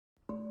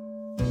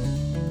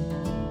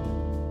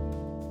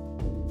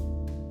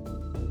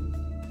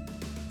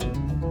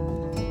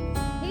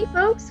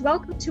folks.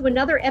 Welcome to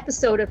another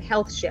episode of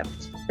Health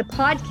Shift, the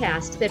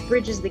podcast that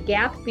bridges the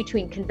gap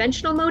between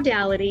conventional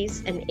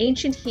modalities and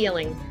ancient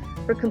healing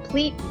for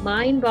complete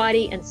mind,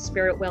 body, and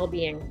spirit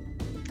well-being.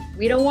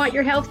 We don't want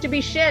your health to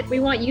be shit.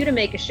 We want you to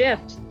make a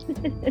shift.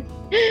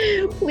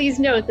 Please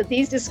note that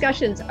these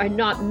discussions are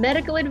not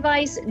medical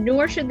advice,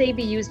 nor should they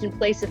be used in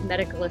place of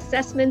medical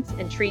assessments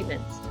and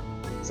treatments.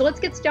 So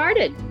let's get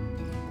started.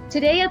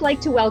 Today, I'd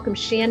like to welcome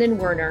Shannon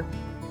Werner.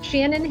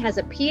 Shannon has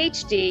a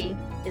PhD,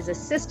 is a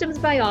systems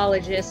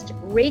biologist,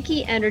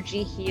 Reiki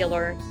energy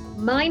healer,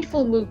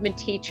 mindful movement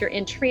teacher,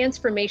 and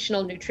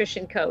transformational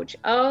nutrition coach.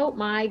 Oh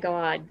my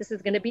God, this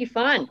is going to be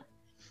fun.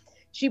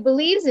 She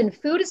believes in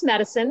food as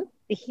medicine,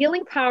 the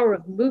healing power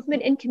of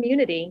movement and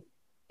community,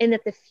 and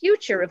that the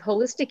future of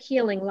holistic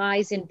healing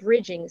lies in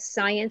bridging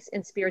science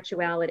and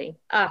spirituality.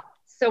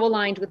 So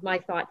aligned with my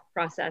thought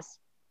process.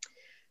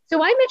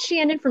 So I met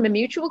Shannon from a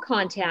mutual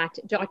contact,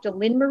 Dr.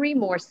 Lynn Marie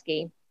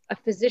Morsky, a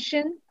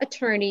physician,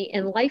 attorney,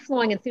 and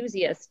lifelong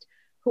enthusiast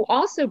who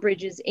also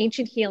bridges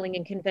ancient healing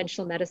and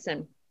conventional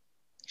medicine.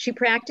 She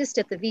practiced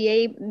at the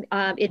VA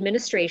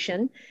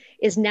administration,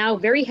 is now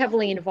very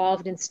heavily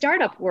involved in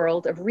startup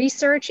world of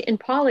research and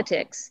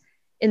politics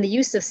in the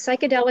use of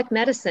psychedelic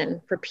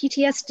medicine for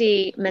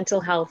PTSD, mental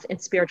health, and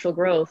spiritual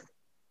growth.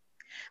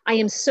 I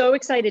am so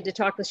excited to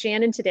talk with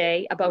Shannon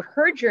today about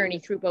her journey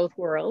through both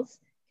worlds,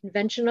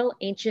 conventional,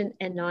 ancient,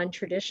 and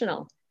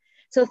non-traditional.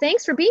 So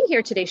thanks for being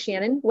here today,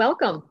 Shannon.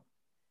 Welcome.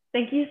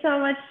 Thank you so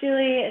much,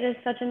 Julie. It is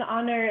such an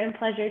honor and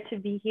pleasure to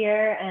be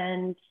here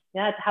and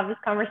to have this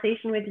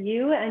conversation with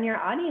you and your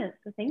audience.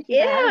 So thank you.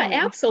 Yeah,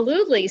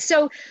 absolutely.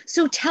 So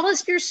tell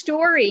us your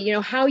story,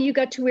 how you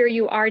got to where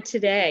you are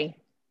today.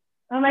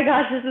 Oh my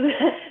gosh,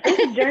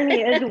 this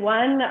journey is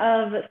one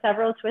of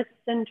several twists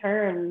and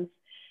turns.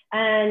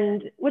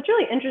 And what's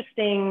really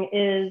interesting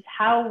is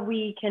how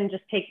we can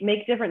just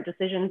make different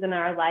decisions in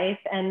our life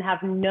and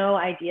have no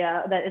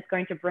idea that it's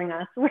going to bring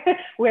us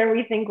where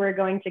we think we're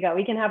going to go.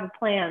 We can have a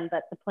plan,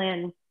 but the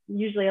plan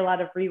usually a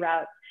lot of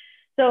reroutes.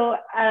 So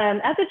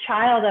as a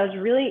child, I was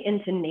really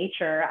into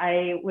nature.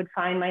 I would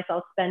find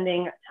myself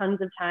spending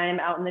tons of time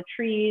out in the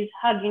trees,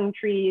 hugging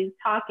trees,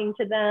 talking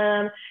to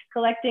them,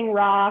 collecting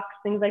rocks,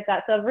 things like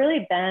that. So I've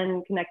really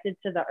been connected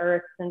to the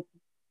earth since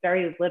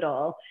very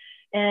little.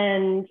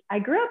 And I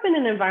grew up in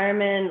an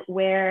environment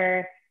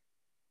where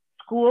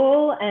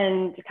school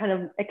and kind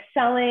of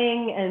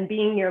excelling and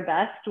being your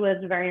best was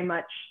very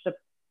much the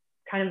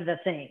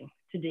thing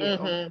to do.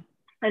 Mm-hmm.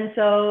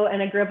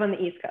 And I grew up on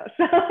the East Coast.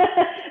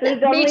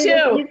 Me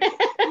too.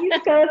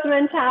 East Coast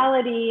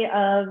mentality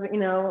of,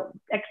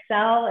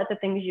 excel at the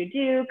things you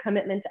do,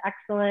 commitment to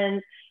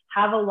excellence,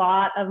 have a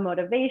lot of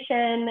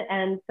motivation.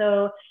 And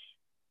so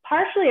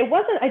partially,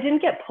 I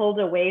didn't get pulled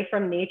away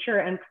from nature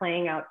and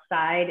playing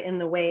outside in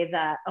the way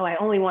that, I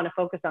only want to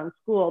focus on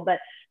school. But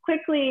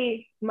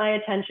quickly, my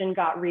attention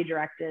got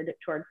redirected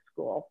towards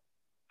school.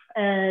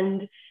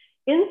 And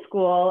in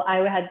school, I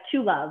had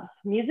two loves: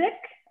 music.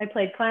 I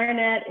played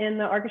clarinet in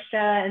the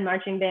orchestra and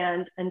marching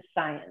band, and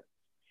science.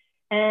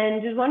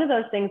 And it was one of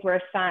those things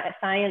where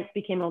science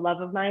became a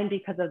love of mine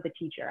because of the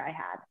teacher I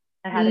had.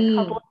 I had a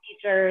couple of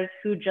teachers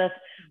who just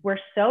were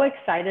so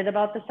excited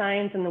about the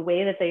science and the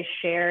way that they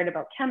shared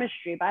about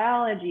chemistry,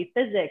 biology,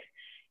 physics.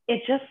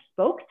 It just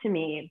spoke to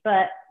me.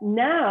 But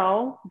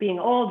now, being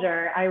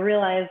older, I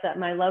realized that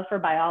my love for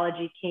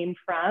biology came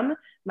from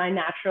my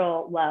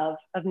natural love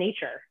of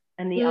nature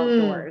and the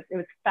outdoors. It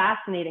was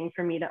fascinating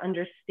for me to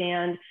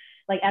understand,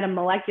 at a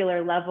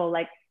molecular level,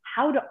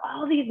 how do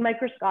all these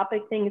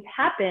microscopic things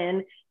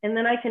happen? And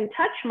then I can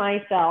touch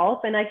myself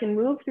and I can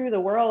move through the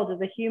world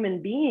as a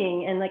human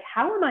being. And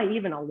how am I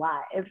even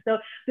alive? So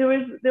there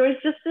was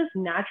just this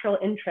natural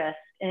interest,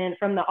 and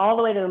from all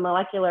the way to the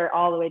molecular,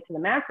 all the way to the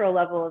macro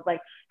level of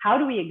how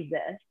do we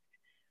exist?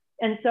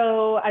 And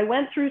so I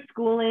went through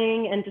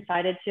schooling and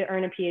decided to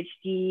earn a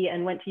PhD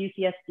and went to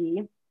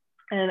UCSD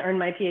and earned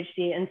my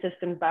PhD in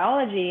systems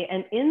biology.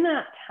 And in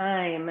that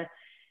time,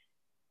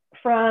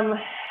 from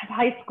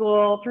high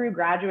school through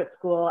graduate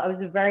school, I was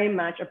very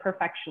much a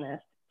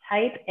perfectionist.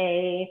 Type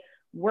A,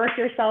 work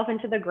yourself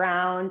into the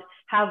ground,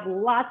 have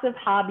lots of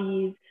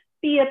hobbies,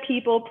 be a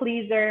people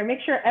pleaser, make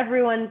sure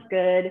everyone's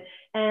good.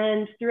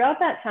 And throughout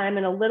that time,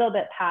 and a little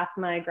bit past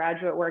my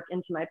graduate work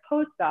into my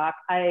postdoc,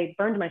 I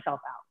burned myself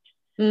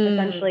out.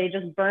 Essentially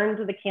just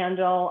burned the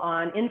candle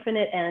on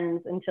infinite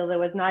ends until there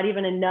was not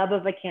even a nub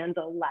of a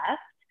candle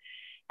left.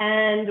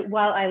 And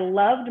while I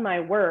loved my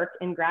work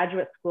in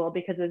graduate school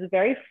because it was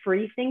very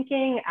free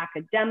thinking,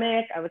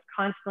 academic, I was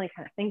constantly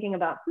kind of thinking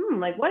about,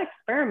 what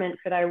experiment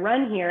could I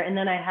run here? And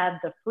then I had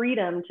the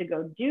freedom to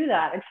go do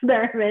that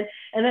experiment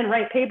and then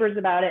write papers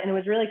about it. And it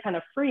was really kind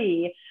of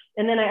free.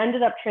 And then I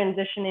ended up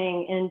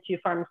transitioning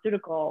into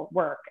pharmaceutical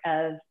work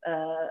as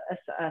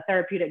a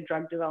therapeutic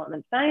drug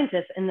development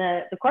scientist. And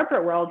the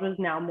corporate world was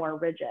now more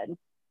rigid.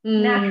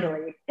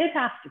 Naturally, it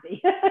has to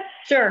be.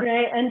 Sure.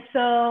 Right. And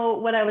so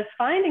what I was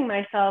finding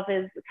myself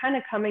is kind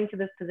of coming to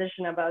this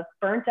position of I was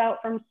burnt out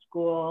from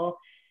school,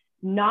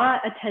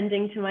 not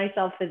attending to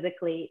myself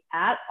physically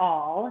at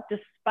all,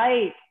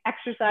 despite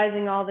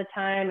exercising all the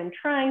time and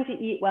trying to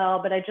eat well.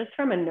 But I just,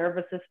 from a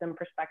nervous system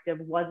perspective,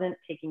 wasn't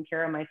taking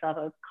care of myself.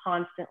 I was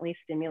constantly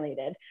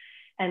stimulated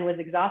and was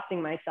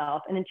exhausting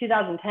myself. And in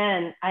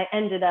 2010, I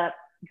ended up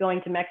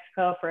going to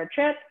Mexico for a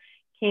trip,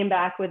 came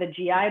back with a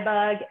GI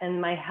bug,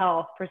 and my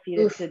health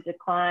proceeded to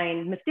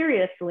decline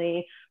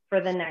mysteriously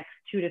for the next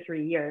 2 to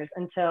 3 years,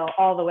 until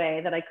all the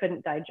way that I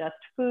couldn't digest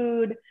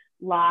food,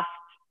 lost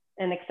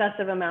an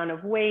excessive amount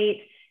of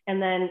weight,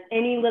 and then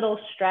any little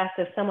stress,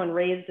 if someone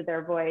raised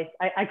their voice,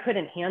 I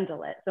couldn't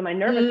handle it. So my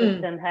nervous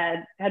system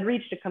had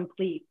reached a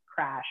complete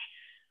crash.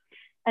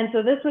 And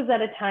so this was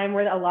at a time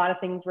where a lot of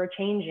things were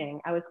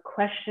changing. I was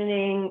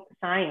questioning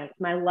science,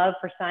 my love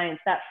for science,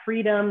 that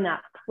freedom,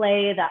 that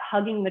play, that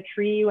hugging the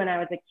tree when I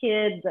was a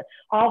kid,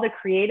 all the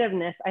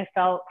creativeness. I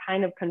felt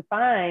kind of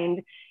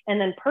confined. And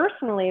then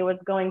personally was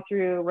going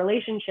through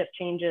relationship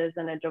changes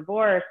and a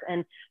divorce.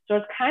 And so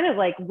it's kind of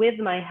like, with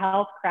my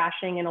health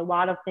crashing and a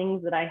lot of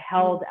things that I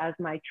held as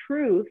my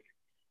truth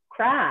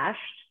crashed,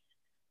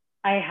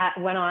 I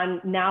went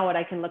on now what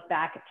I can look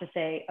back to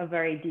say a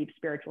very deep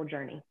spiritual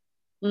journey.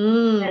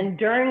 And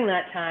during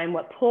that time,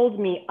 what pulled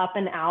me up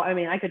and out, I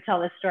mean, I could tell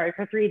this story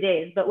for 3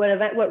 days, but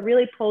what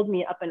really pulled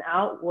me up and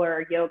out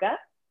were yoga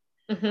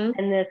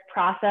and this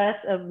process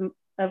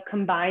of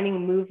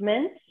combining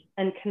movement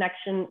and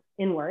connection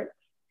inwards,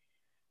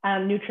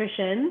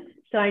 nutrition.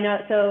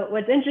 So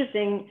what's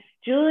interesting,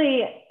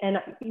 Julie and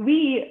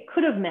we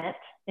could have met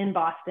in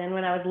Boston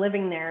when I was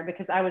living there,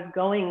 because I was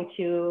going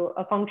to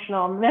a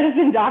functional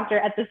medicine doctor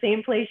at the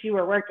same place you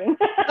were working.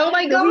 Oh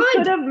my So God.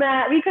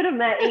 we could have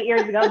met 8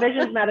 years ago,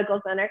 Visions Medical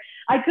Center.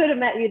 I could have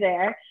met you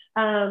there.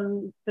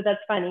 But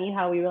that's funny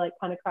how we were like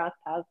kind of cross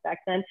paths back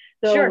then.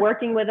 So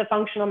working with a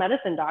functional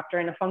medicine doctor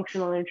and a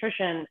functional a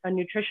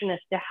nutritionist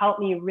to help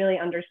me really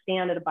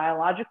understand at a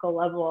biological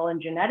level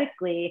and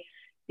genetically,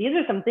 these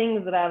are some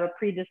things that I have a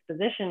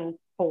predisposition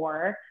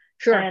for.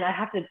 And I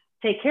have to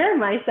take care of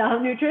myself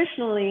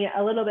nutritionally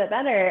a little bit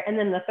better. And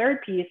then the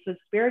third piece was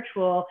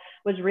spiritual,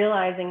 was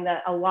realizing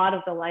that a lot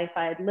of the life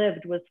I had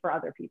lived was for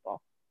other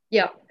people.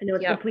 And it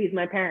was to please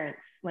my parents.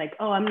 Like,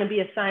 oh, I'm going to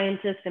be a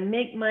scientist and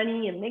make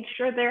money and make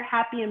sure they're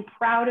happy and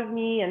proud of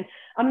me. And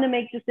I'm going to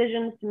make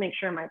decisions to make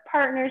sure my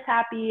partner's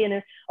happy.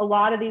 And a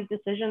lot of these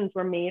decisions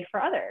were made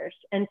for others.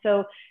 And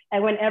so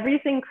when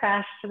everything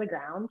crashed to the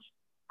ground,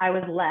 I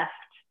was left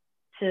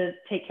to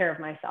take care of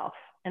myself.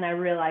 And I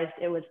realized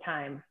it was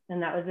time.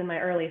 And that was in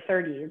my early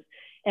 30s.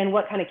 And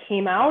what kind of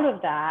came out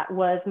of that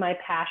was my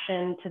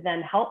passion to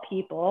then help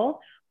people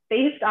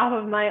based off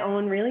of my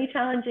own really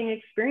challenging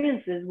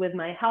experiences with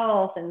my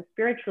health and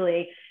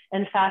spiritually.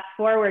 And fast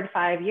forward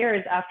 5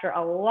 years after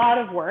a lot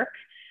of work,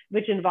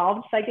 which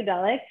involved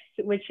psychedelics,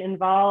 which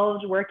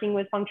involved working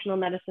with functional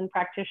medicine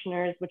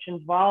practitioners, which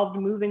involved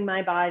moving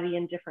my body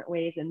in different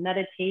ways and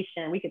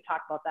meditation. We could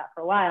talk about that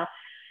for a while.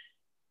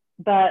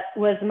 But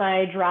was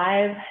my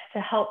drive to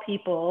help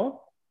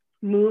people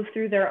move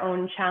through their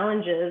own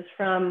challenges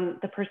from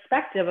the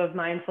perspective of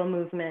mindful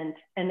movement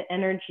and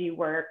energy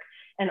work,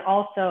 and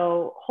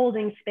also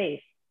holding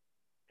space.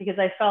 Because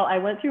I felt I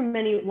went through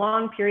many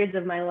long periods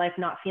of my life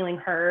not feeling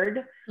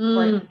heard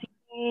or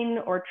seen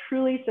or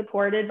truly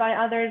supported by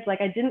others.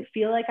 Like I didn't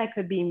feel like I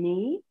could be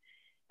me.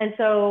 And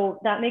so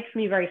that makes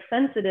me very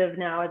sensitive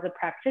now as a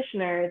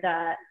practitioner,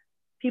 that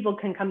people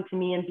can come to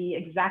me and be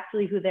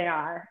exactly who they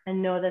are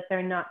and know that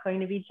they're not going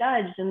to be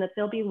judged and that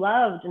they'll be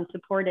loved and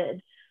supported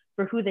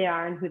for who they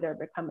are and who they're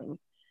becoming.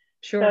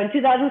 So in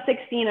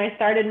 2016, I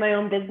started my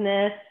own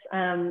business.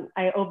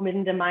 I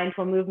opened a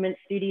mindful movement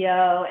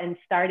studio and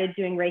started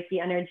doing Reiki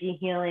energy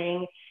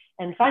healing.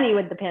 And funny,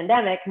 with the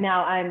pandemic,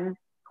 now I'm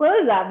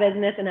closed that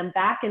business and I'm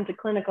back into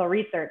clinical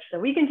research. So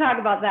we can talk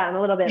about that in a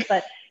little bit,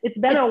 but it's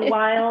been a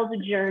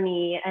wild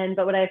journey.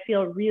 But what I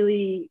feel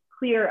really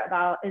clear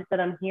about is that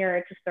I'm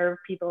here to serve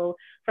people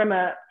from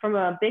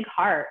a big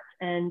heart,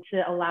 and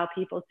to allow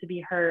people to be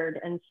heard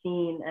and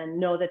seen and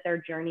know that their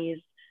journeys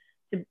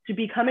to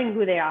becoming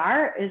who they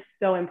are is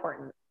so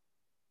important.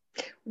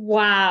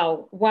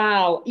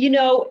 Wow. You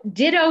know,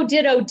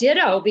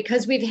 ditto,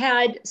 because we've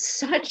had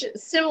such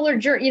similar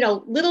journey,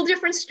 little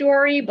different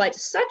story, but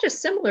such a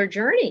similar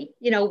journey,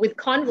 with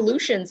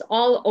convolutions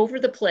all over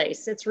the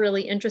place. It's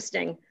really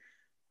interesting.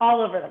 All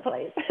over the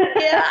place.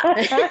 Yeah.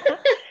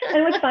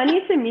 And what's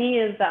funny to me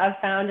is that I've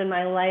found in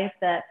my life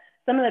that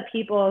some of the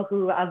people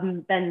who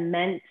have been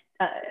meant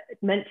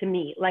to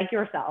meet, like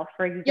yourself,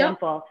 for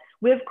example,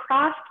 we've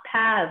crossed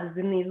paths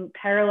in these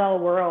parallel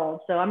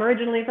worlds. So I'm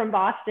originally from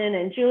Boston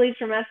and Julie's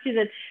from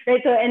Massachusetts,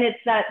 right? So, and it's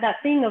that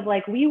thing of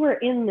like, we were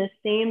in the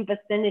same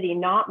vicinity,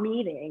 not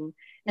meeting.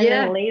 And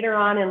then later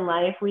on in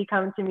life, we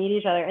come to meet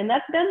each other. And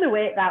that's been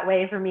that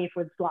way for me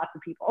with lots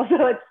of people.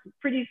 So it's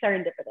pretty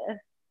serendipitous.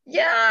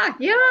 Yeah,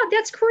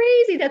 that's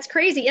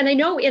crazy. And I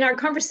know in our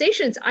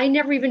conversations, I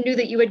never even knew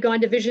that you had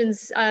gone to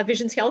Visions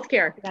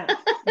Healthcare. Yeah.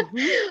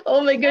 Mm-hmm.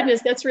 Oh my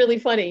goodness, that's really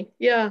funny.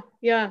 Yeah.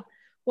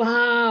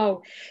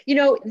 Wow.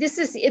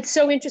 It's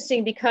so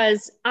interesting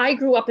because I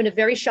grew up in a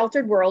very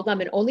sheltered world.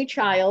 I'm an only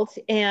child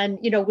and,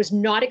 was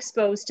not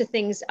exposed to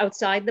things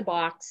outside the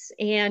box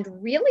and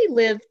really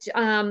lived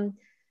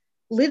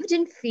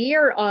in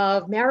fear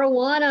of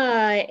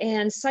marijuana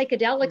and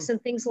psychedelics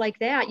and things like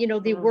that.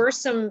 There were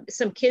some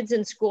kids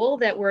in school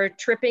that were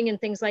tripping and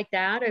things like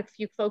that. A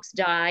few folks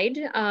died.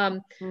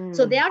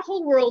 So that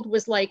whole world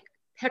was like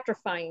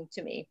petrifying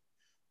to me.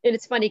 And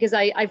it's funny because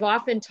I've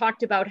often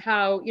talked about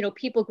how,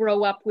 people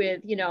grow up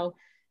with,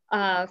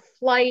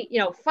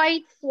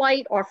 fight,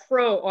 flight, or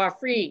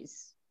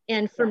freeze.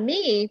 And for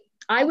me,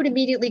 I would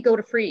immediately go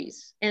to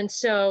freeze. And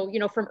so,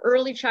 from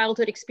early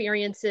childhood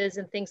experiences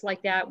and things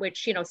like that,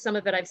 which, some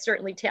of it I've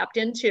certainly tapped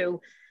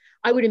into,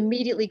 I would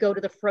immediately go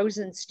to the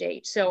frozen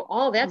state. So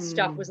all that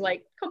stuff was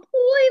like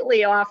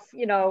completely off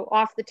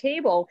the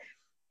table.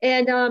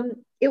 And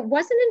it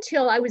wasn't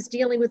until I was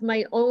dealing with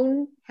my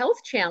own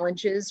health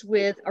challenges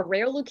with a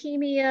rare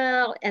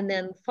leukemia and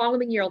then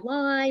following year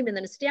Lyme and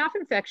then a staph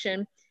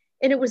infection.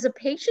 And it was a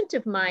patient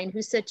of mine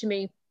who said to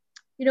me,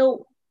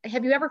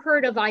 have you ever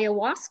heard of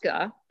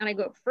ayahuasca? And I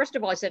go, first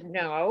of all, I said,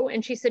 no.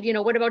 And she said,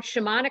 what about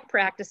shamanic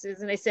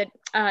practices? And I said,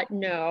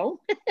 no.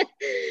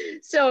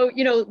 So,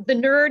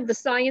 the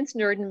science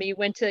nerd in me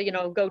went to,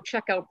 go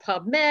check out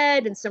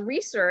PubMed and some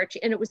research.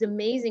 And it was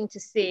amazing to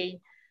see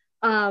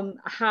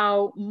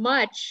how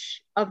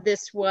much of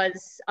this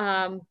was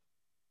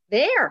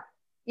there,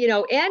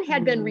 and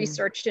had been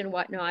researched and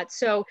whatnot.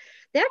 So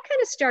that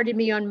kind of started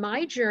me on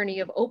my journey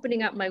of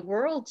opening up my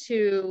world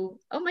to,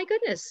 oh my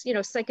goodness,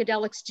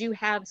 psychedelics do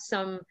have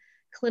some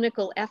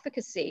clinical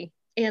efficacy.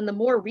 And the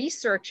more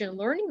research and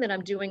learning that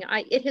I'm doing,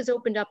 it has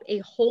opened up a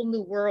whole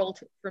new world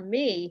for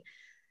me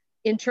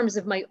in terms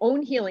of my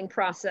own healing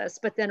process,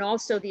 but then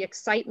also the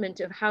excitement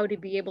of how to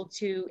be able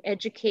to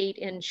educate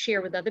and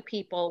share with other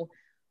people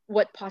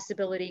what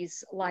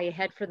possibilities lie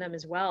ahead for them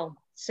as well.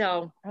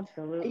 So,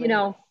 absolutely,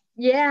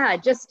 yeah,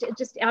 just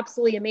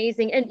absolutely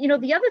amazing. And,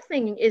 the other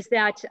thing is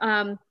that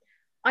I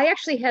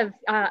actually have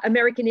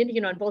American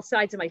Indian on both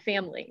sides of my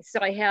family. So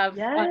I have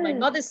on my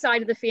mother's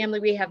side of the family,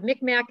 we have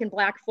Micmac and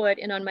Blackfoot.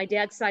 And on my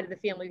dad's side of the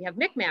family, we have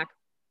Micmac.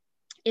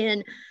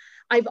 And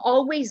I've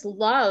always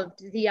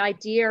loved the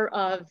idea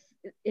of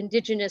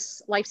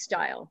Indigenous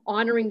lifestyle,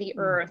 honoring the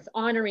earth,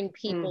 honoring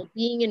people,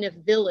 being in a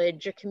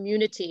village, a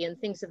community, and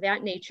things of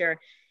that nature.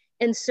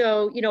 And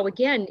so,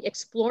 again,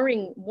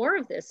 exploring more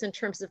of this in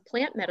terms of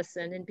plant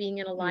medicine and being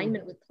in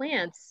alignment with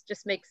plants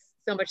just makes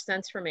so much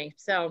sense for me.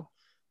 So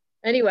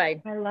anyway,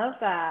 I love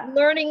that.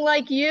 Learning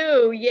like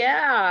you.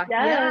 Yeah.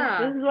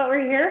 This is what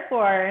we're here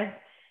for.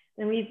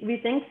 And we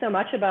think so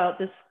much about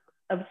this,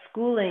 of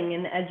schooling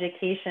and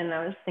education.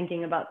 I was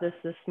thinking about this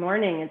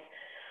morning.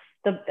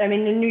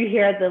 And you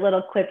hear the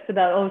little clips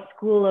about,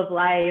 school of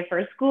life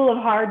or school of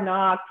hard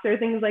knocks or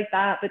things like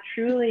that. But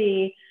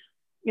truly,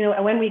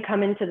 when we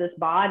come into this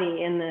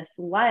body in this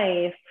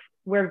life,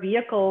 we're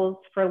vehicles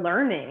for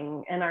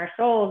learning, and our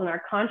souls and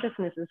our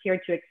consciousness is here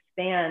to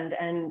expand.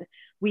 And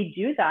we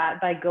do that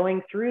by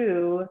going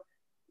through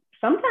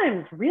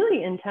sometimes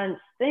really intense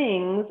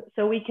things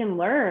so we can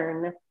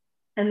learn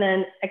and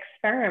then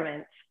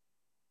experiment.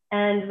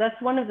 And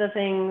that's one of the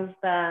things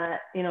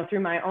that, through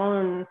my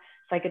own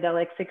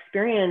psychedelics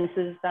experience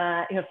is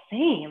that,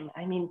 same.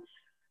 I mean,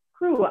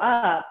 grew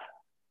up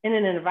in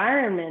an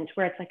environment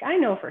where it's like, I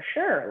know for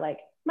sure, like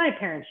my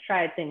parents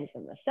tried things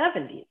in the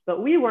 70s,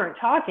 but we weren't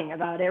talking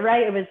about it,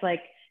 right? It was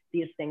like,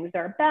 these things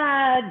are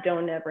bad,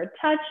 don't ever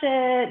touch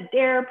it,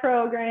 DARE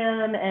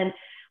program. And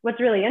what's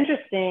really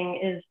interesting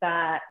is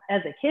that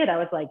as a kid, I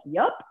was like,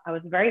 yup, I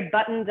was very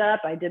buttoned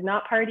up. I did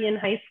not party in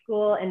high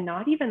school and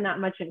not even that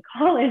much in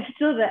college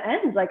till the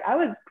end. Like I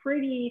was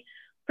pretty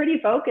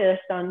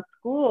focused on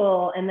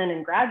school. And then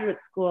in graduate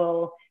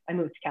school, I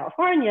moved to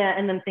California,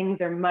 and then things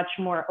are much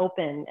more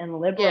open and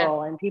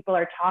liberal, and people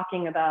are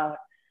talking about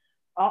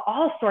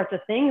all sorts of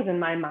things, and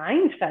my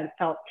mind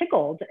felt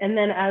tickled. And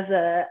then as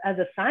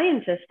a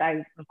scientist,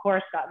 I of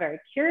course got very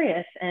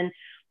curious, and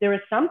there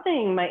was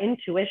something, my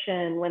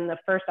intuition, when the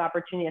first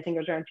opportunity, I think it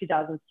was around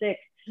 2006,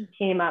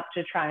 came up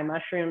to try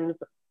mushrooms,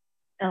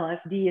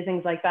 LSD,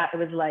 things like that. It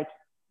was like,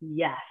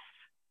 yes,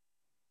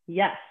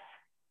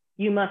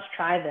 you must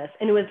try this.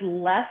 And it was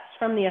less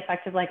from the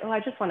effect of like, oh,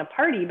 I just want to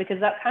party, because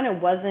that kind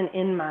of wasn't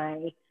in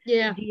my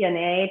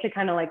DNA to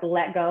kind of like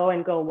let go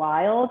and go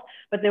wild.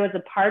 But there was a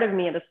part of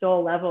me at a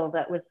soul level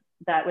that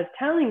was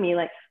telling me,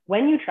 like,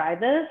 when you try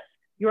this,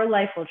 your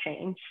life will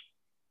change.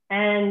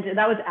 And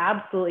that was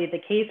absolutely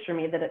the case for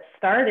me, that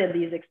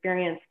these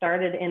experiences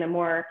started in a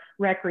more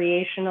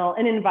recreational,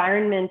 an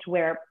environment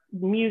where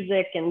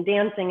music and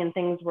dancing and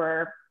things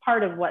were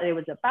part of what it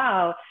was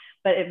about.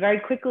 But it very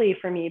quickly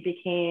for me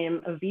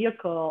became a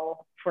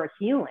vehicle for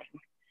healing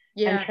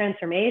and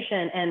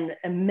transformation and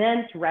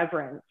immense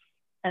reverence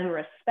and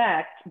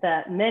respect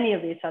that many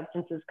of these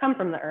substances come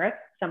from the earth,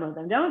 some of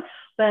them don't,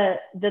 but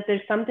that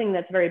there's something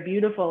that's very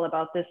beautiful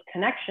about this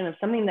connection of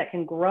something that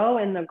can grow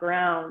in the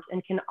ground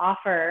and can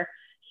offer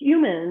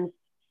humans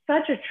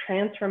such a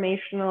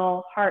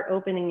transformational,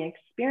 heart-opening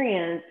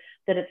experience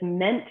that it's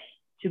meant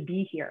to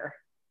be here.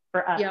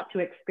 for us Yep. to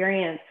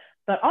experience,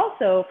 but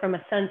also from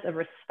a sense of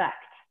respect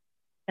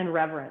and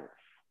reverence.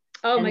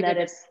 Oh And my that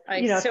goodness. it's,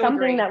 I so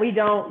something agree. that we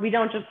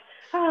don't just,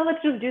 oh,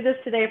 let's just do this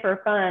today for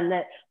fun.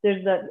 That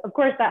there's of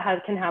course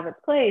that can have its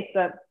place,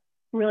 but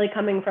really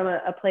coming from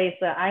a place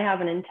that I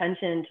have an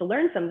intention to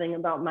learn something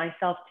about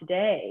myself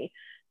today.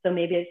 So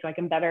maybe it's so I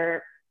can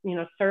better,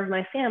 serve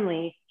my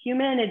family,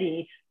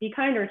 humanity, be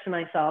kinder to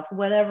myself,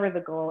 whatever the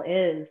goal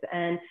is.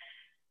 And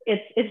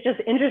it's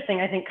just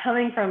interesting. I think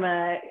coming from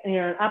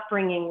an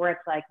upbringing where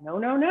it's like, no,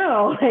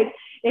 like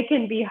it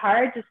can be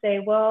hard to say,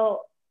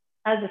 well,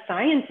 as a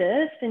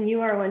scientist, and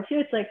you are one too,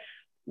 it's like,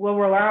 well,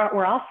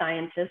 we're all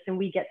scientists and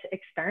we get to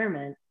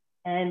experiment.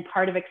 And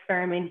part of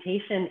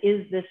experimentation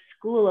is this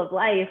school of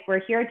life.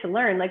 We're here to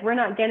learn. Like, we're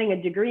not getting a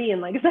degree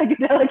in like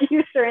psychedelic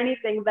use or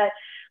anything, but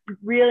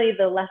really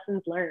the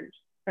lessons learned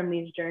from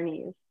these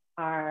journeys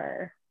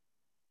are,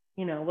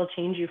 will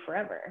change you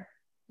forever.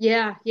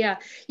 Yeah, yeah.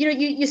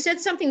 You said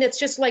something that's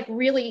just like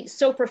really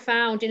so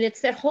profound, and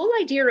it's that whole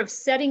idea of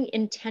setting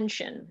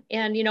intention.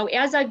 And,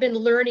 as I've been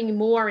learning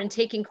more and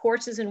taking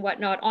courses and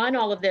whatnot on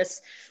all of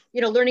this,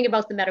 learning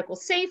about the medical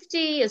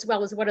safety as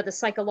well as what are the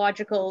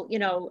psychological,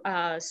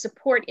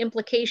 support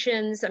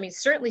implications. I mean,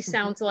 certainly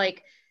sounds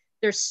like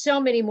there's so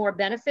many more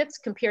benefits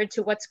compared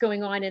to what's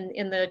going on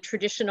in the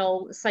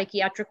traditional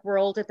psychiatric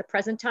world at the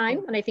present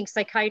time. And I think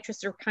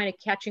psychiatrists are kind of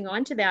catching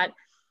on to that.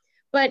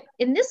 But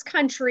in this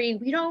country,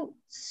 we don't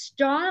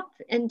stop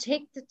and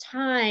take the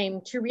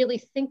time to really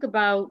think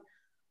about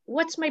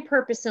what's my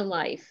purpose in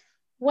life?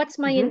 What's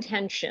my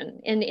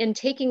intention in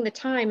taking the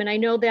time? And I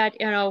know that,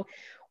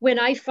 when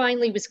I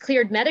finally was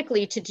cleared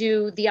medically to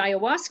do the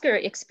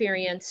ayahuasca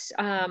experience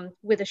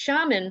with a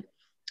shaman,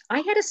 I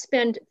had to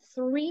spend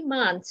 3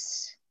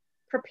 months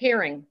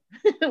preparing,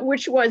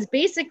 which was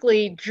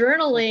basically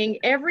journaling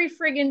every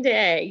friggin'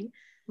 day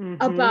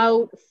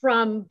about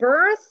from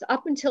birth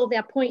up until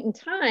that point in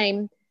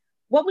time.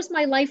 What was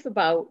my life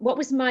about? What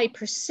was my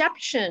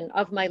perception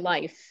of my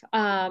life,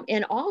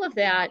 and all of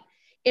that,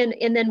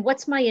 and then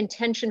what's my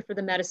intention for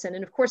the medicine?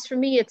 And of course, for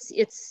me,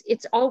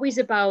 it's always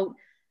about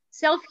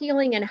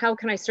self-healing and how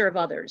can I serve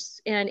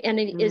others. And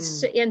it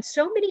is, and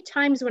so many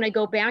times when I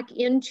go back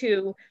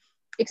into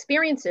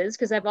experiences,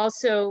 because I've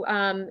also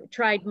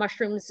tried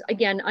mushrooms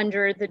again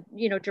under the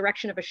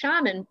direction of a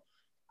shaman,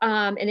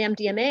 and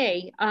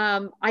MDMA,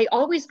 I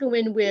always go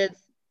in with,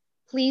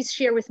 please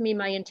share with me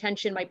my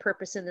intention, my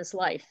purpose in this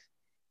life.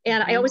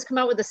 And I always come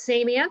out with the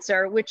same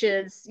answer, which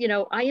is,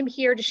 I am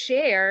here to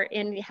share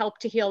and help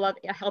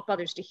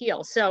others to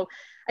heal. So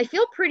I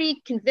feel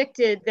pretty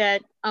convicted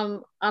that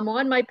I'm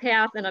on my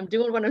path and I'm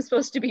doing what I'm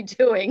supposed to be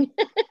doing.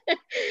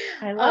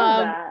 I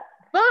love that.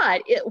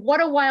 But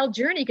what a wild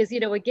journey, because,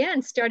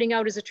 again, starting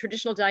out as a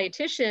traditional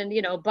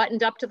dietitian,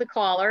 buttoned up to the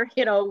collar,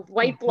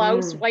 white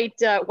blouse, white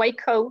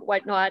coat,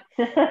 whatnot.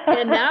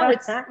 And now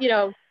it's,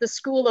 the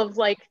school of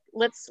like,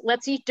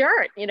 let's eat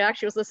dirt.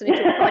 Actually I was listening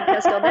to a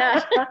podcast on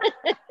that.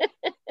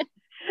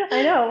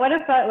 I know, what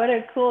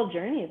a cool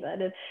journey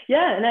that is.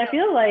 Yeah. And I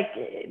feel like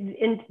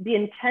in the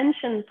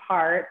intention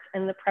part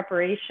and the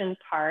preparation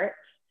part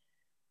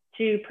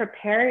to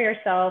prepare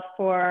yourself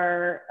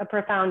for a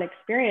profound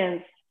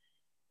experience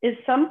is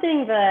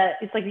something that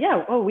it's like,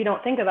 we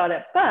don't think about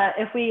it. But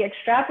if we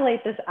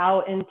extrapolate this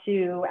out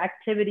into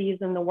activities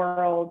in the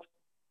world,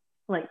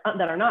 like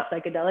that are not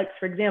psychedelics,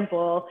 for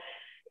example,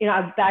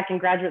 back in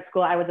graduate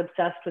school, I was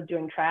obsessed with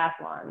doing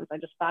triathlons. I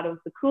just thought it was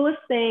the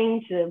coolest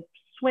thing to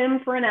swim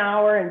for an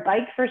hour and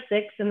bike for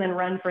 6 and then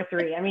run for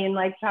 3. I mean,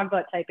 like, talk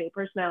about type A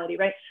personality,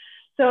 right?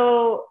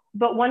 So,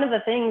 but one of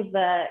the things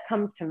that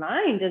comes to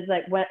mind is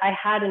like when I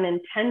had an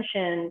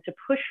intention to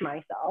push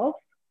myself,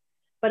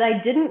 but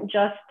I didn't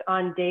just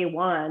on day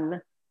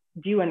one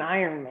do an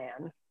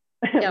Ironman,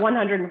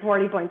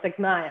 140.6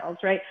 miles,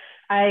 right?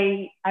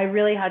 I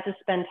really had to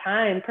spend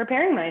time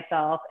preparing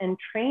myself and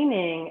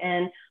training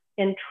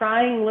and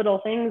trying little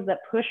things that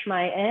push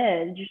my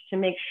edge to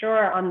make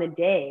sure on the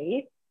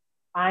day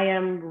I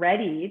am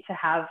ready to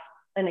have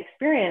an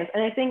experience.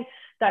 And I think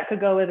that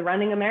could go with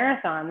running a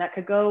marathon. That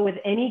could go with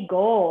any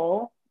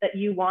goal that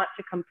you want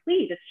to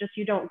complete. It's just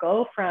you don't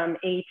go from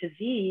A to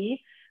Z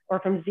or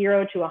from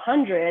 0 to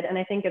 100. And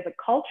I think as a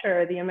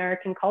culture, the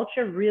American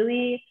culture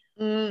really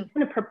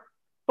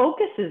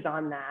focuses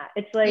on that.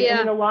 It's like, I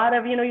mean, a lot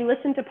of, you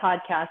listen to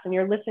podcasts and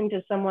you're listening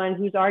to someone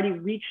who's already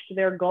reached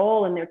their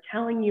goal and they're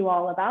telling you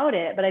all about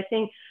it. But I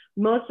think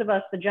most of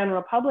us, the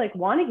general public,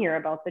 want to hear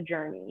about the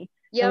journey.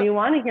 Yep. And we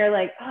want to hear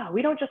like,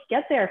 we don't just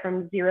get there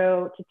from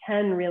 0 to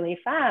 10 really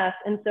fast.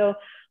 And so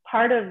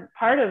part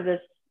of this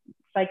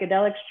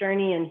psychedelics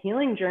journey and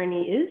healing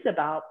journey is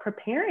about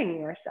preparing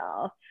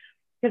yourself,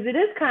 because it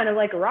is kind of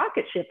like a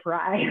rocket ship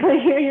ride.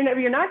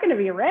 You're not going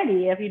to be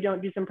ready if you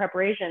don't do some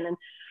preparation. And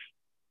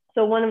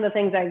so one of the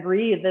things I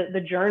agree,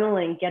 the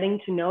journaling, getting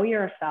to know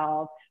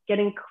yourself,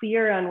 getting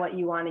clear on what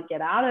you want to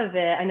get out of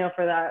it. I know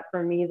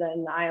for me, in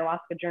the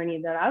ayahuasca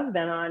journey that I've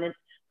been on, it's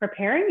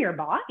preparing your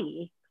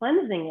body,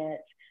 cleansing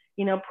it,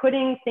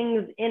 putting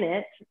things in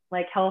it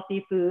like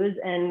healthy foods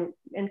and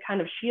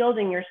kind of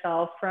shielding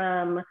yourself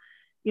from,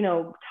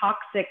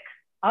 toxic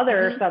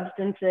other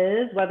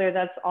substances, whether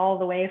that's all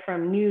the way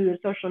from news,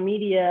 social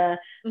media,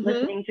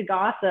 listening to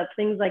gossip,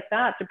 things like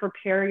that, to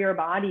prepare your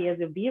body as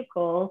a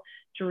vehicle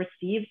to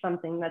receive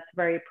something that's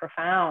very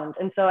profound.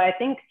 And so I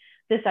think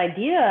this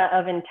idea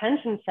of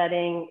intention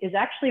setting is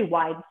actually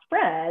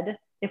widespread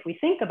if we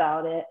think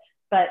about it,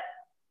 but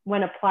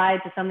when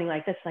applied to something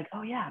like this, like,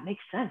 oh yeah, it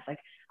makes sense. Like,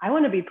 I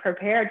want to be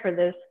prepared for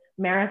this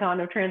marathon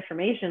of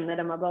transformation that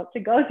I'm about to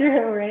go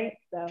through, right?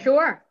 So.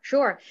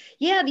 Sure.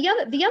 Yeah, the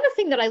other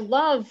thing that I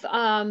love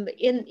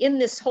in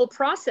this whole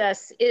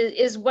process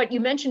is what you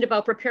mentioned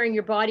about preparing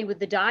your body with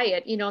the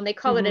diet, you know, and they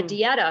call it a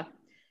dieta.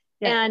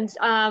 Yeah. And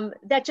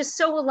that just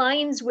so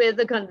aligns with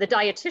the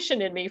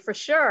dietitian in me for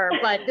sure.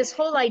 But this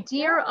whole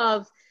idea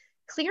of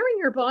clearing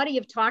your body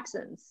of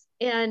toxins.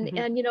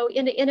 And you know,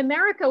 in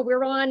America,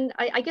 we're on,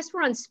 I guess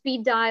we're on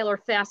speed dial or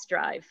fast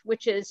drive,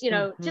 which is, you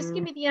know, just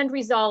give me the end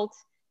result.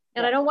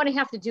 And I don't want to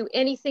have to do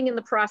anything in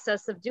the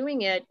process of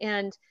doing it.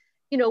 And,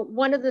 you know,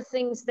 one of the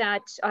things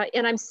that,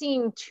 and I'm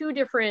seeing two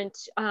different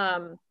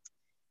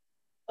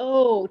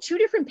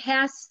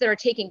paths that are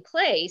taking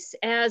place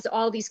as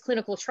all these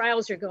clinical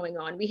trials are going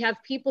on. We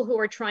have people who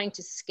are trying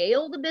to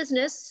scale the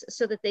business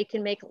so that they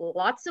can make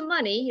lots of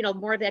money, you know,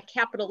 more of that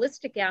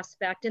capitalistic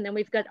aspect. And then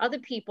we've got other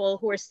people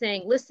who are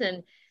saying,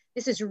 listen,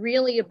 this is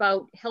really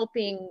about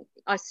helping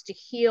us to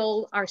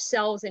heal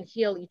ourselves and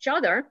heal each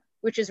other,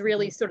 which is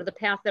really sort of the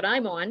path that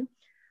I'm on.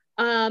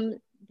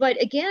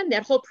 But again,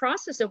 that whole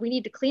process of we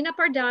need to clean up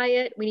our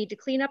diet, we need to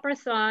clean up our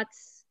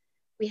thoughts,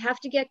 we have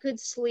to get good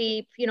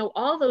sleep, you know,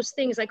 all those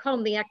things. I call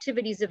them the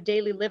activities of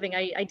daily living.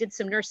 I did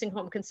some nursing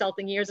home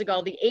consulting years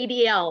ago, the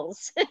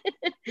ADLs.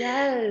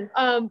 Yes.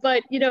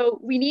 But, you know,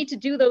 we need to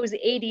do those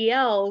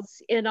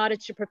ADLs in order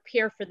to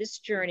prepare for this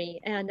journey.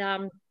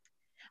 And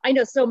I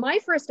know, so my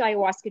first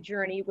ayahuasca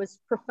journey was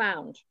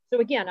profound. So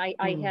again,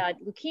 I had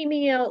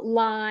leukemia,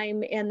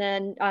 Lyme, and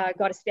then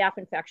got a staph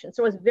infection.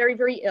 So I was very,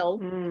 very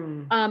ill.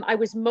 I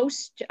was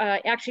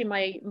actually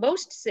my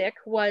most sick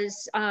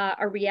was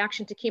a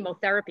reaction to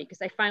chemotherapy,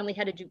 because I finally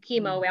had to do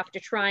chemo after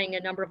trying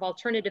a number of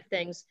alternative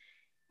things.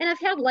 And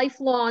I've had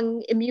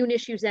lifelong immune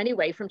issues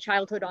anyway, from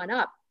childhood on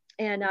up.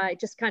 And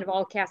it just kind of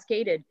all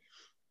cascaded.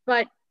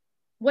 But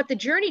what the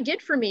journey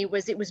did for me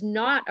was, it was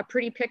not a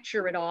pretty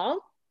picture at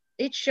all.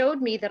 It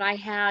showed me that I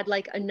had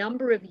like a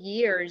number of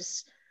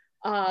years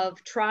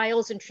of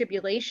trials and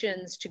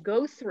tribulations to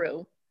go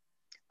through,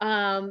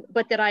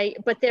 but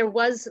there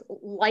was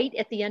light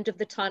at the end of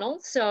the tunnel.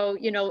 So,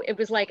 you know, it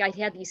was like I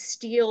had these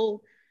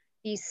steel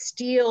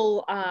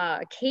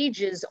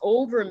cages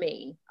over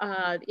me,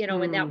 you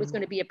know, and that was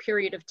going to be a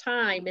period of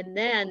time. And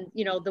then,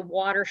 you know, the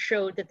water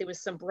showed that there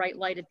was some bright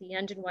light at the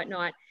end and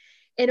whatnot.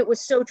 And it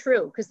was so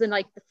true, because then,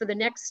 like, for the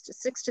next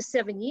 6 to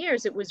 7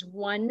 years, it was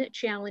one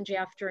challenge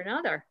after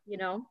another, you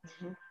know.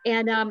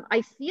 And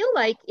I feel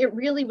like it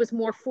really was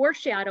more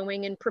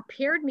foreshadowing and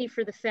prepared me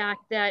for the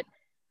fact that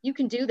you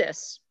can do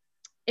this.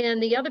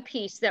 And the other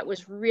piece that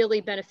was really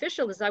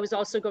beneficial is I was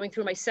also going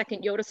through my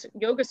second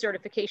yoga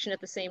certification at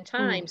the same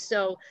time.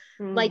 So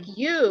like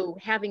you,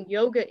 having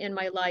yoga in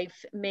my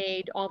life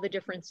made all the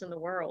difference in the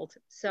world.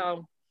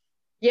 So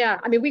yeah,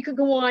 I mean, we could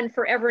go on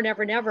forever and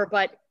ever and ever,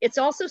 but it's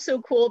also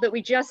so cool that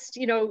we just,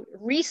 you know,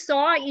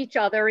 re-saw each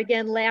other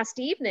again last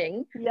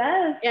evening.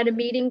 Yes. At a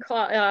meeting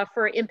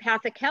for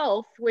Empathic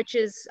Health, which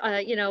is,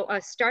 you know, a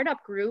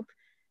startup group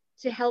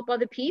to help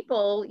other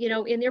people, you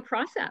know, in their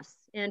process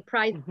and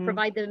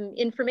provide them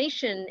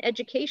information,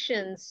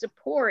 education,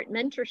 support,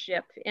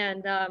 mentorship.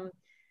 And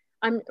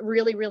I'm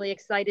really, really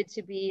excited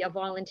to be a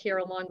volunteer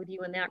along with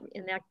you in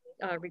that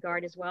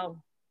regard as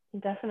well.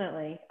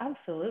 Definitely.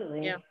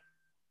 Absolutely.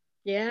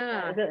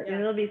 Yeah.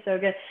 It'll be so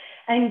good.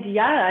 And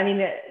yeah, I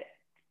mean,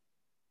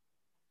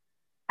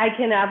 I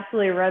can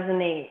absolutely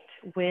resonate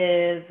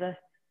with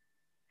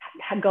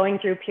going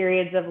through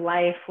periods of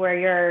life where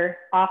you're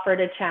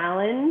offered a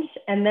challenge,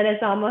 and then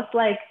it's almost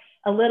like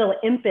a little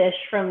impish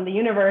from the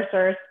universe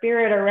or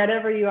spirit or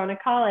whatever you want to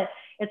call it.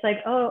 It's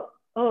like,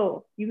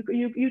 oh, you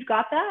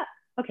got that?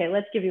 Okay,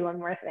 let's give you one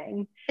more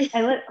thing,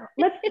 and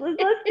let's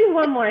do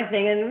one more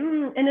thing.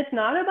 And it's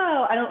not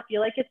about, I don't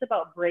feel like it's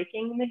about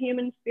breaking the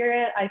human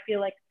spirit. I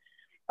feel like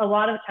a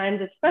lot of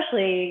times,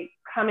 especially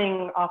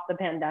coming off the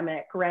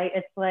pandemic, right?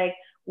 It's like,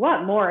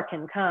 what more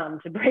can come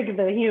to break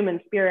the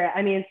human spirit?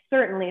 I mean,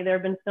 certainly there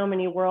have been so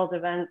many world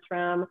events,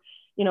 from,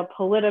 you know,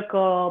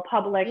 political,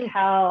 public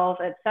health,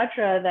 et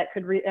cetera, that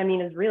could,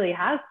 it really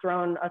has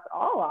thrown us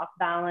all off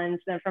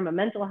balance, and from a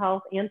mental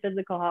health and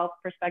physical health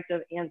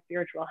perspective and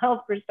spiritual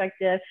health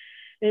perspective.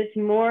 It's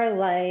more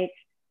like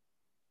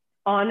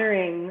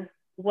honoring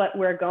what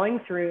we're going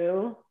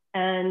through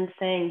and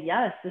saying,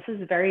 yes, this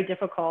is very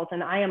difficult,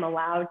 and I am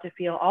allowed to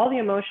feel all the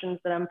emotions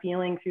that I'm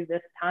feeling through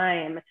this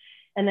time.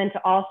 And then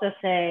to also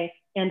say,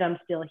 and I'm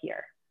still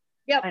here.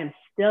 Yep. I'm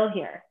still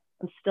here.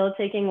 I'm still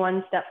taking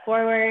one step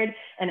forward,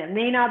 and it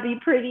may not be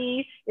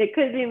pretty. It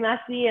could be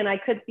messy, and I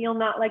could feel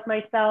not like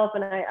myself,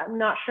 and I'm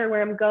not sure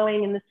where I'm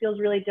going, and this feels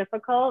really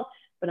difficult,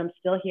 but I'm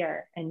still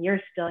here, and you're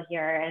still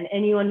here. And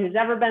anyone who's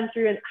ever been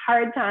through a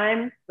hard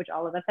time, which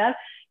all of us have,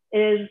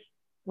 is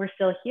we're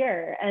still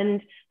here.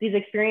 And these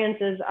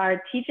experiences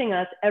are teaching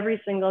us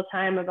every single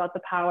time about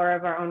the power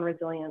of our own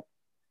resilience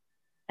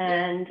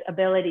and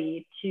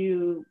ability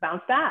to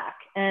bounce back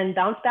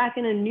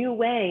in a new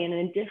way, in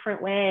a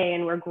different way.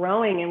 And we're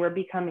growing and we're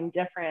becoming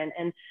different.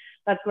 And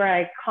that's where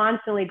I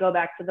constantly go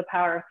back to the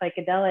power of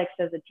psychedelics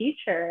as a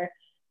teacher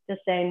to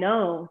say,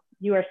 no,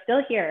 you are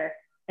still here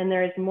and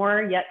there is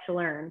more yet to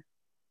learn.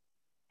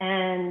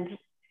 And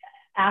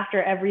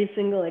after every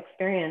single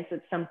experience,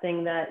 it's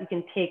something that you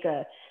can take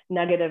a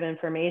nugget of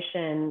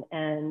information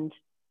and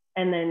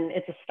then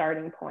it's a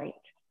starting point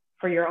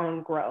for your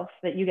own growth,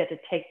 that you get to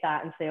take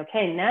that and say,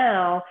 okay,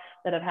 now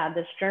that I've had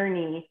this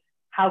journey,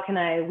 how can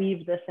I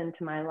weave this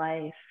into my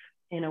life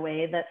in a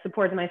way that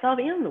supports myself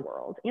and the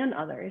world and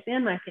others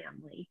and my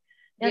family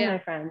and my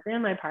friends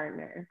and my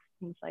partner,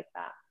 things like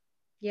that.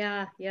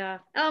 Yeah. Yeah.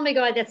 Oh my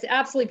God. That's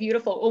absolutely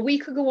beautiful. Well, we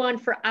could go on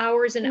for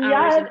hours and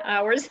hours and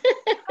hours.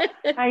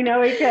 I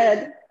know we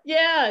could.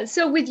 Yeah.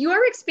 So with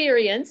your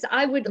experience,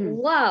 I would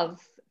love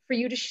for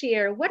you to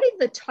share, what are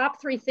the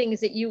top 3 things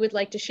that you would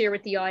like to share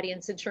with the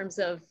audience in terms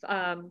of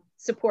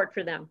support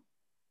for them?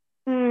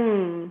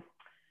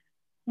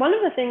 One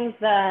of the things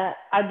that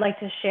I'd like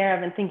to share,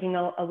 I've been thinking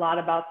a lot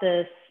about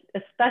this,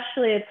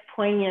 especially it's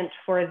poignant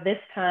for this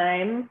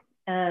time.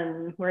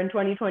 We're in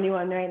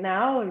 2021 right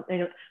now.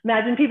 I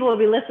imagine people will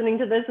be listening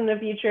to this in the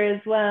future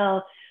as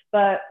well.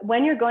 But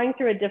when you're going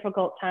through a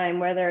difficult time,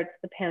 whether it's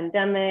the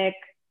pandemic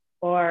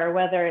or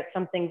whether it's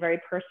something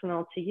very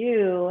personal to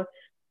you,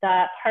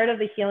 that part of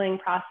the healing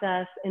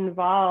process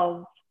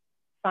involves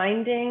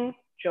finding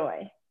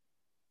joy.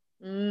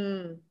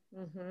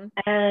 Mm-hmm.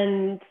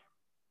 And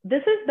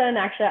this has been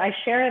actually, I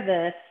share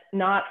this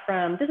not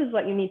from, this is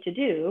what you need to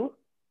do,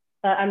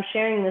 but I'm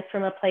sharing this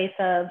from a place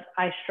of,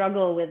 I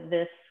struggle with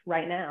this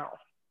right now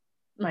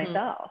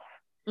myself.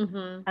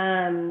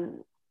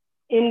 In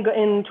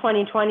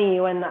 2020,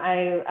 when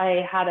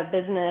I had a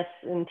business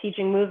in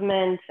teaching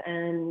movement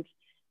and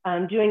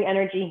doing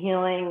energy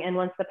healing, and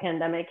once the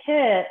pandemic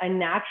hit, I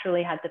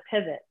naturally had to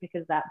pivot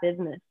because that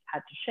business had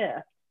to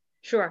shift.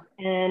 Sure.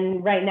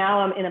 And right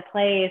now I'm in a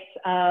place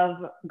of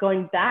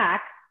going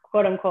back,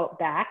 quote unquote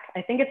back.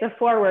 I think it's a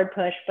forward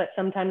push, but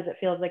sometimes it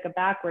feels like a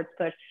backwards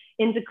push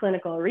into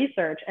clinical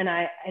research. And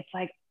it's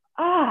like,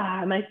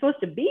 am I supposed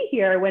to be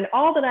here when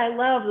all that I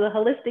love, the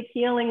holistic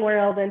healing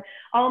world and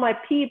all my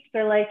peeps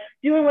are like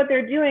doing what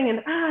they're doing,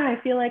 and I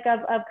feel like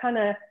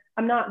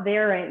I'm not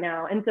there right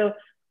now. And so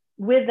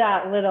with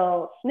that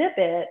little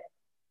snippet,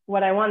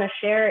 what I want to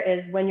share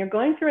is when you're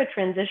going through a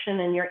transition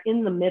and you're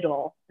in the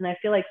middle, and I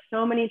feel like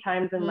so many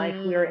times in life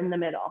we're in the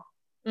middle.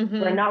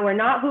 We're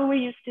not who we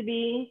used to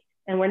be,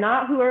 and we're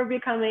not who we're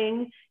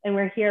becoming, and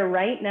we're here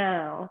right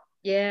now.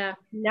 Yeah.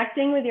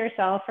 Connecting with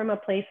yourself from a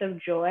place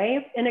of joy.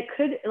 And it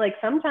could, like,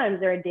 sometimes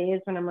there are days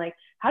when I'm like,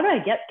 how do I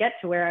get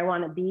to where I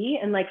want to be?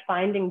 And like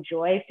finding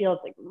joy feels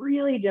like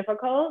really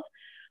difficult.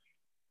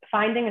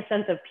 Finding a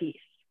sense of peace,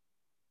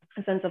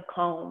 a sense of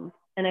calm.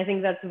 And I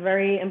think that's a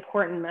very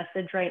important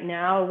message right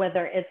now,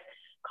 whether it's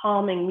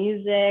calming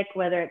music,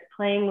 whether it's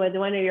playing with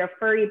one of your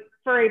furry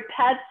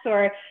pets,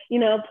 or,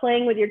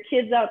 playing with your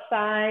kids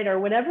outside, or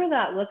whatever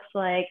that looks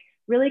like,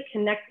 really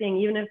connecting,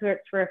 even if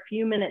it's for a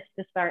few minutes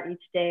to start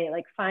each day,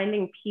 like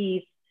finding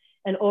peace.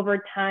 And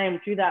over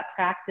time, through that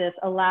practice,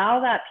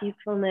 allow that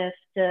peacefulness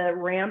to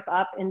ramp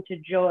up into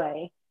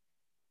joy,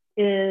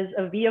 is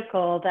a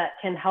vehicle that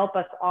can help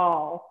us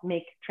all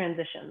make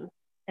transitions.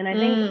 And I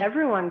think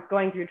everyone's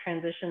going through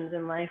transitions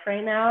in life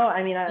right now.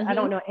 I mean, I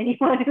don't know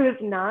anyone who is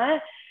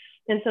not.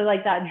 And so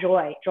like that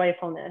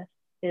joyfulness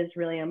is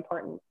really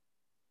important.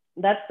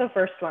 That's the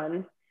first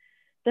one.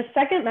 The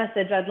second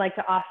message I'd like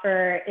to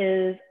offer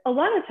is, a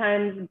lot of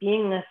times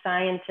being a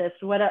scientist,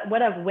 what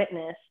I've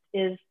witnessed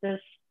is this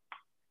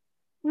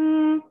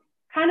kind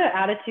of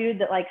attitude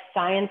that like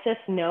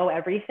scientists know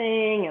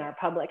everything and are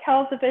public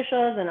health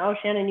officials, and oh,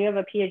 Shannon, you have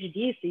a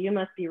PhD, so you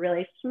must be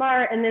really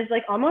smart. And there's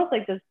like almost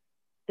like this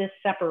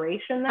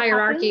separation, that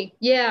hierarchy happens.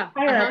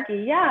 Yeah.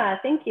 Yeah,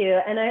 thank you.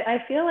 And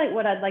I feel like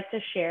what I'd like to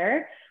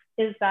share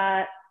is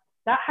that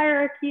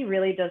hierarchy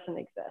really doesn't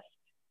exist.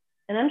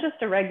 And I'm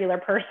just a regular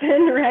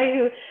person, right,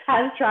 who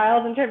has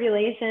trials and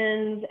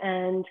tribulations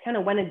and kind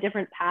of went a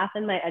different path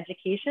in my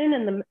education.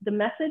 And the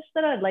message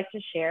that I'd like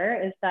to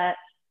share is that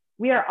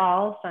we are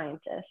all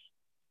scientists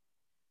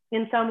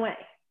in some way.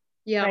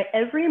 Yeah. Right?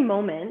 Every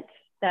moment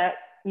that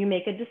you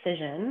make a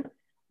decision,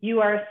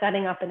 you are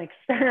setting up an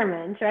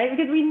experiment, right?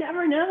 Because we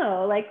never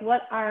know like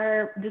what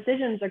our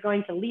decisions are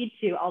going to lead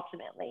to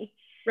ultimately.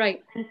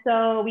 Right. And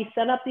so we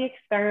set up the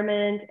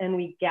experiment and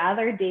we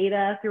gather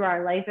data through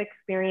our life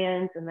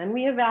experience, and then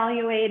we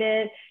evaluate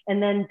it.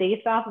 And then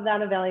based off of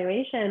that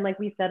evaluation, like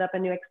we set up a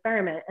new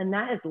experiment, and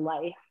that is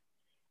life.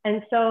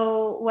 And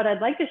so what I'd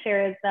like to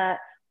share is that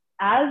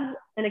as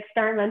an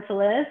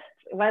experimentalist,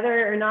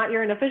 whether or not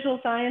you're an official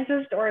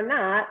scientist or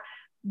not,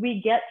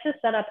 we get to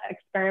set up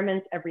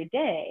experiments every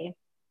day.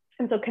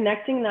 And so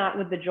connecting that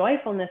with the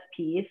joyfulness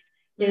piece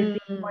is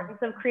the importance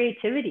of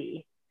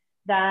creativity.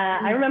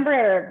 that I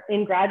remember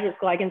in graduate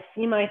school, I can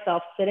see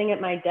myself sitting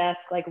at my desk,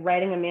 like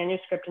writing a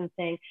manuscript and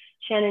saying,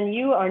 Shannon,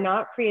 you are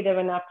not creative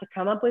enough to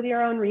come up with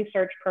your own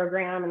research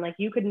program. And like,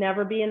 you could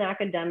never be an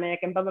academic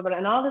and blah, blah, blah,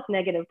 and all this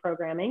negative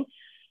programming.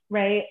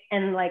 Right.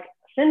 And like,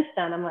 since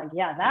then, I'm like,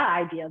 yeah, that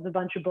idea is a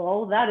bunch of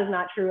bull. That is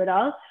not true at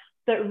all.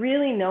 But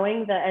really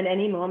knowing that at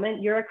any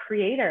moment you're a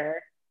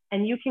creator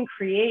and you can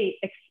create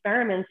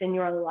experiments in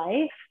your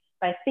life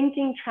by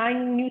thinking,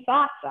 trying new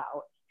thoughts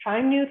out,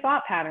 trying new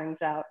thought patterns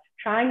out,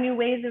 trying new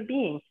ways of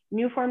being,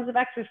 new forms of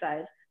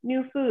exercise,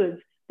 new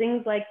foods,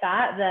 things like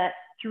that, that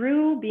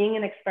through being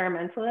an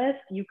experimentalist,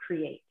 you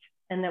create,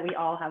 and that we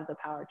all have the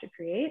power to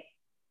create.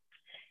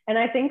 And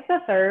I think the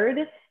third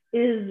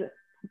is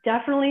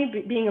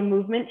definitely being a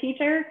movement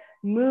teacher.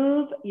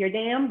 Move your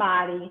damn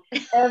body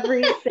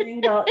every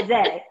single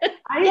day.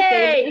 I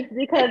say this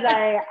because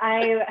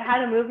I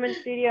had a movement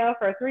studio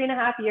for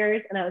 3.5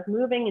 years, and I was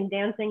moving and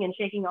dancing and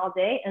shaking all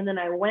day. And then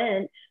I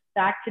went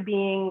back to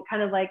being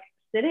kind of like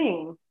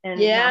sitting and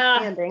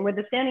not standing with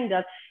the standing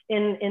desk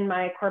in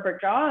my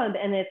corporate job.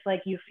 And it's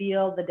like, you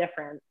feel the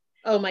difference.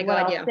 Oh my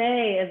God. What I'll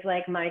say is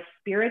like my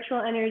spiritual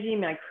energy,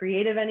 my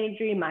creative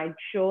energy, my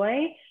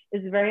joy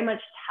is very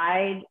much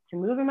tied to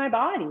moving my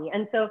body.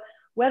 And so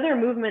whether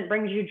movement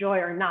brings you joy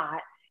or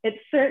not, it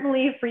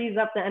certainly frees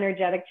up the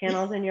energetic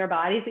channels in your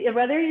body. So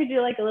whether you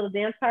do like a little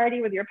dance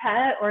party with your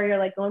pet, or you're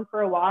like going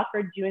for a walk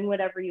or doing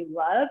whatever you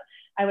love,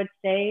 I would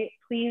say,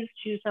 please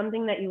choose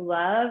something that you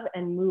love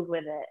and move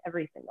with it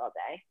every single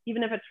day,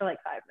 even if it's for like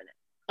 5 minutes.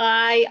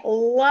 I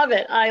love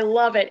it. I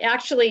love it.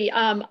 Actually,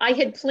 I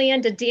had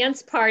planned a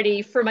dance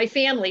party for my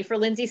family, for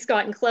Lindsay,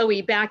 Scott, and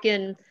Chloe back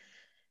in,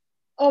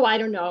 I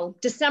don't know,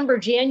 December,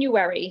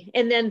 January.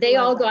 And then they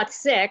all got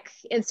sick.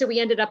 And so we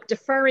ended up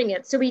deferring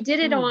it. So we did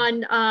it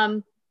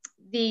on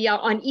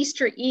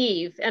Easter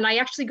Eve. And I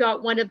actually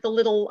got one of the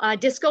little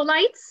disco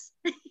lights.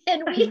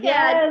 And we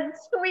had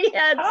so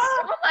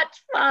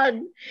much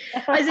fun.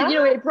 I said,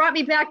 it brought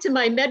me back to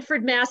my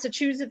Medford,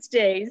 Massachusetts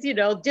days,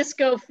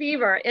 disco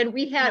fever. And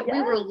we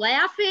were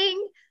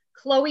laughing.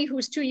 Chloe,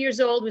 who's 2 years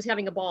old, was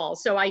having a ball.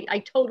 So I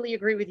totally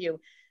agree with you.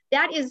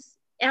 That is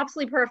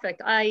absolutely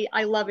perfect.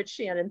 I love it,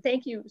 Shannon.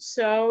 Thank you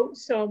so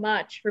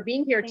much for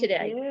being here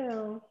today. Thank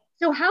you.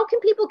 So how can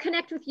people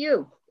connect with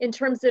you in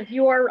terms of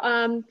your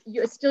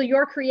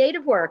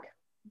creative work?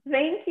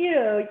 Thank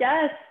you.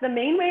 Yes, the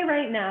main way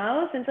right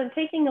now, since I'm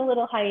taking a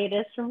little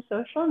hiatus from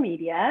social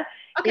media,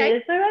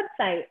 is my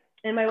website.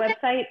 And my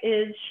website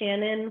is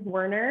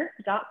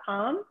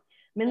shannonwerner.com.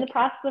 I'm in the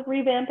process of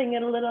revamping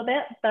it a little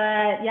bit,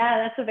 but yeah,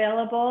 that's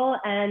available.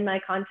 And my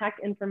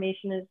contact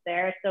information is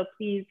there. So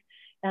please,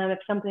 if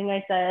something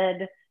I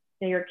said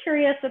that you're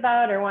curious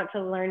about or want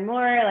to learn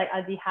more, like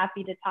I'd be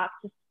happy to talk.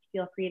 Just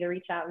feel free to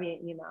reach out via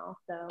email.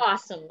 So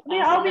awesome.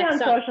 I'll be on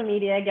social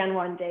media again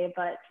one day,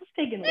 but just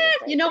taking a break.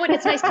 You know what?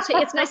 It's nice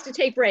to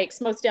take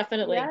breaks, most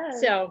definitely.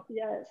 Yes, so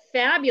yes.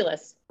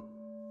 Fabulous.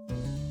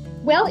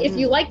 Well, if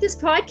you like this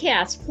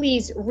podcast,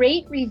 please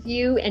rate,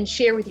 review, and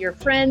share with your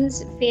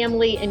friends,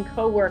 family, and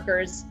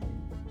coworkers.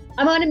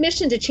 I'm on a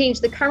mission to change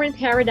the current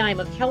paradigm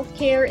of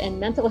healthcare and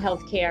mental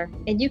health care,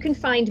 and you can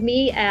find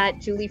me at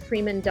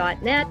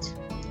juliefreeman.net,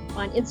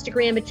 on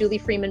Instagram at Julie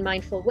Freeman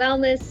Mindful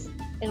Wellness,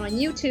 and on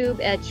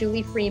YouTube at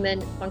Julie Freeman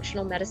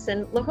Functional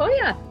Medicine La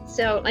Jolla.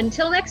 So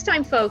until next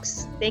time,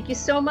 folks, thank you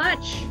so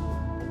much.